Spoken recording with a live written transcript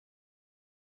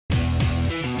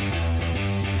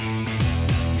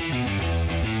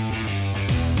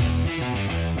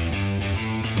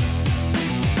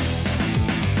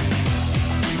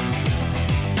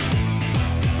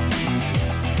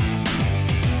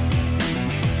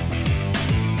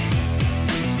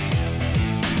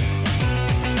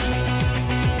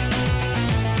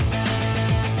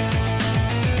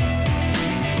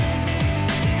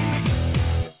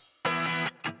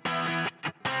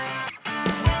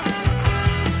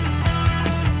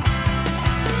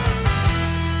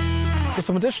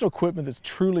Some additional equipment that's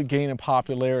truly gaining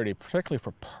popularity, particularly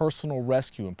for personal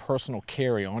rescue and personal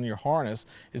carry on your harness,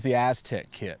 is the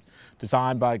Aztek kit.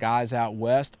 Designed by guys out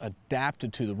west,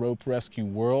 adapted to the rope rescue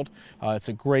world. It's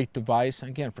a great device, and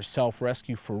again, for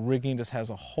self-rescue, for rigging. This has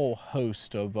a whole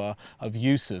host of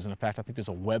uses, and in fact, I think there's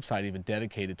a website even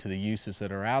dedicated to the uses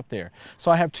that are out there. So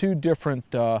I have two different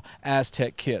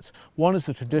Aztek kits. One is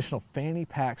the traditional fanny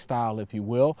pack style, if you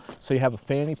will. So you have a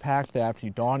fanny pack that after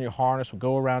you don your harness will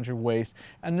go around your waist,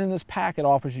 and then this packet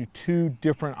offers you two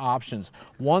different options.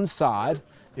 One side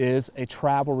is a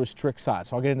travel restrict side,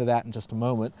 so I'll get into that in just a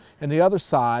moment. And the other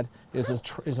side is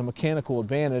a mechanical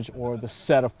advantage, or the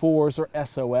set of fours, or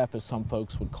SOF as some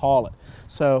folks would call it.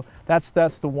 So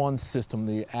that's the one system,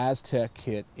 the Aztek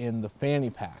kit in the fanny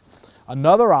pack.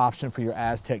 Another option for your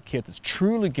Aztek kit that's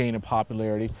truly gaining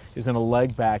popularity is in a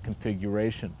leg bag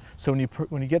configuration. So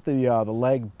when you get the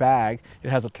leg bag, it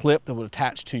has a clip that will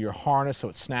attach to your harness, so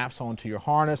it snaps onto your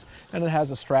harness, and it has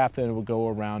a strap that will go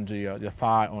around the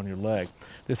thigh on your leg.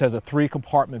 This has a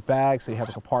 3-compartment bag, so you have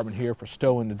a compartment here for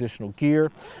stowing additional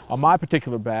gear. On my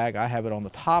particular bag, I have it on the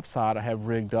top side. I have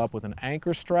rigged up with an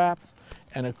anchor strap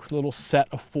and a little set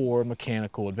of 4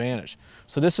 mechanical advantage.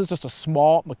 So this is just a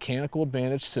small mechanical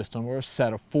advantage system, or a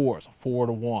set of 4s, a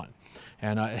 4-to-1.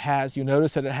 And you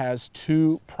notice that it has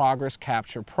 2 progress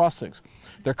capture prussigs.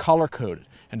 They're color coded,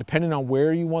 and depending on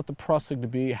where you want the prussig to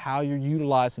be, how you're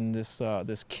utilizing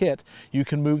this kit, you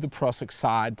can move the prussig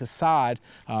side to side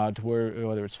to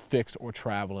whether it's fixed or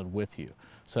traveling with you.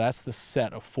 So that's the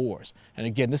set of 4s. And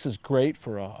again, this is great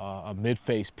for a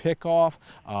mid-face pickoff,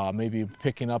 maybe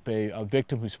picking up a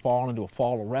victim who's fallen into a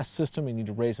fall arrest system. You need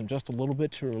to raise them just a little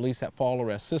bit to release that fall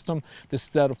arrest system. This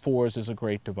set of 4s is a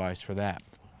great device for that.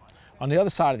 On the other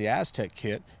side of the Aztek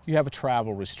kit, you have a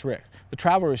travel restrict. The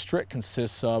travel restrict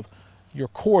consists of your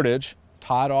cordage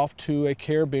tied off to a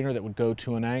carabiner that would go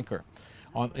to an anchor.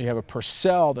 You have a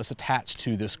purcell that's attached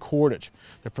to this cordage.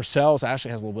 The purcell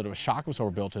actually has a little bit of a shock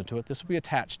absorber built into it. This will be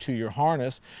attached to your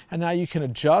harness, and now you can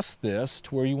adjust this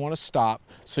to where you want to stop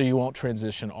so you won't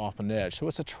transition off an edge. So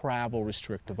it's a travel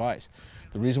restrict device.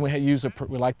 The reason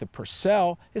we like the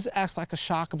purcell is it acts like a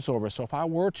shock absorber. So if I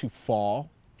were to fall,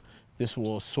 this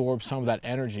will absorb some of that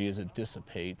energy as it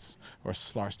dissipates or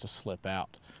starts to slip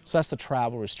out. So that's the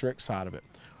travel restrict side of it.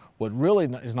 What really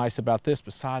is nice about this,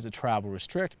 besides the travel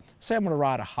restrict, say I'm going to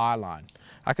ride a high line.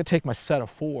 I could take my set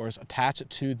of 4s, attach it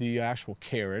to the actual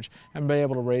carriage, and be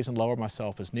able to raise and lower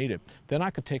myself as needed. Then I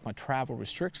could take my travel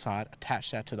restrict side, attach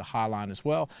that to the high line as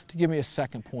well, to give me a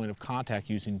second point of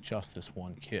contact using just this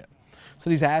one kit.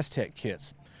 So these Aztek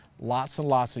kits, lots and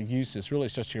lots of uses. Really,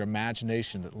 it's just your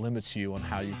imagination that limits you on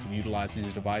how you can utilize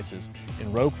these devices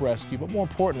in rope rescue, but more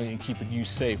importantly, in keeping you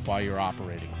safe while you're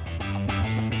operating.